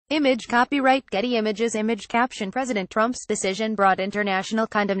Image copyright Getty Images Image caption President Trump's decision brought international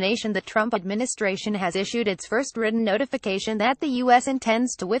condemnation. The Trump administration has issued its first written notification that the U.S.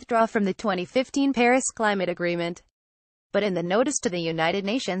 intends to withdraw from the 2015 Paris Climate Agreement. But in the notice to the United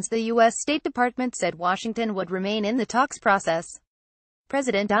Nations, the U.S. State Department said Washington would remain in the talks process.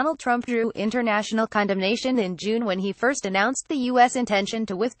 President Donald Trump drew international condemnation in June when he first announced the U.S. intention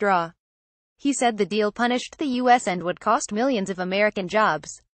to withdraw. He said the deal punished the U.S. and would cost millions of American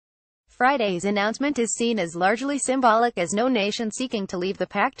jobs. Friday's announcement is seen as largely symbolic, as no nation seeking to leave the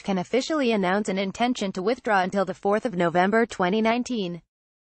pact can officially announce an intention to withdraw until the 4th of November 2019.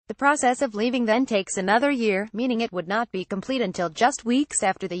 The process of leaving then takes another year, meaning it would not be complete until just weeks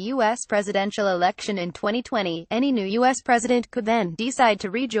after the U.S. presidential election in 2020. Any new U.S. president could then decide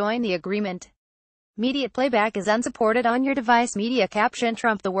to rejoin the agreement. Immediate playback is unsupported on your device. Media caption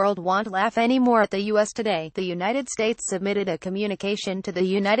Trump: The world won't laugh anymore at the U.S. today. The United States submitted a communication to the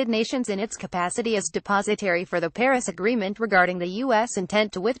United Nations in its capacity as depositary for the Paris Agreement regarding the U.S.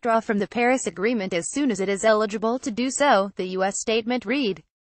 intent to withdraw from the Paris Agreement as soon as it is eligible to do so, the U.S. statement read.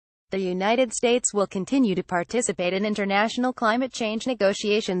 The United States will continue to participate in international climate change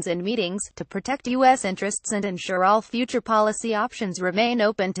negotiations and meetings, to protect U.S. interests and ensure all future policy options remain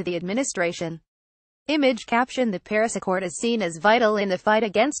open to the administration. Image caption The Paris Accord is seen as vital in the fight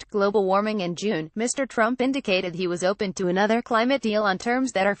against global warming. In June, Mr. Trump indicated he was open to another climate deal on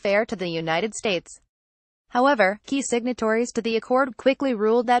terms that are fair to the United States. However, key signatories to the accord quickly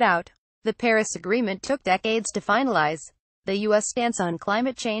ruled that out. The Paris Agreement took decades to finalize. The U.S. stance on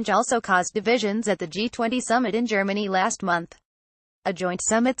climate change also caused divisions at the G20 summit in Germany last month. A joint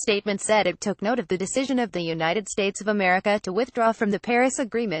summit statement said it took note of the decision of the United States of America to withdraw from the Paris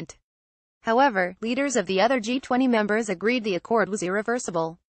Agreement. However, leaders of the other G20 members agreed the accord was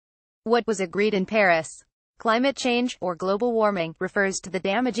irreversible. What was agreed in Paris? Climate change, or global warming, refers to the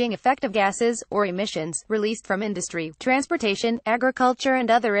damaging effect of gases, or emissions, released from industry, transportation, agriculture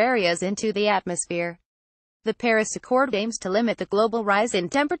and other areas into the atmosphere. The Paris Accord aims to limit the global rise in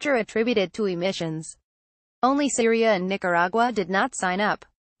temperature attributed to emissions. Only Syria and Nicaragua did not sign up.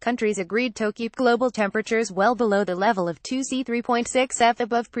 Countries agreed to keep global temperatures well below the level of 2°C 3.6°F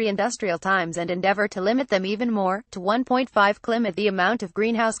above pre-industrial times and endeavor to limit them even more, to 1.5°C. Limit the amount of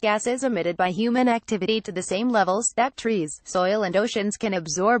greenhouse gases emitted by human activity to the same levels that trees, soil and oceans can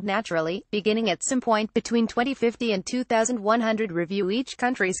absorb naturally, beginning at some point between 2050 and 2100. Review each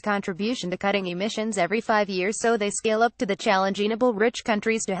country's contribution to cutting emissions every 5 years so they scale up to the challenge. Enable rich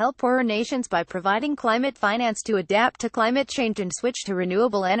countries to help poorer nations by providing climate finance to adapt to climate change and switch to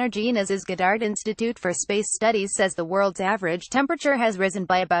renewable energy. NASA's Goddard Institute for Space Studies says the world's average temperature has risen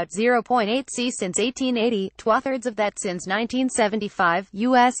by about 0.8°C since 1880, two-thirds of that since 1975.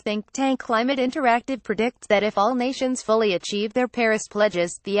 U.S. think tank Climate Interactive predicts that if all nations fully achieve their Paris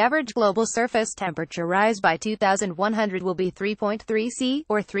pledges, the average global surface temperature rise by 2100 will be 3.3°C,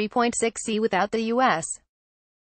 or 3.6°C without the U.S.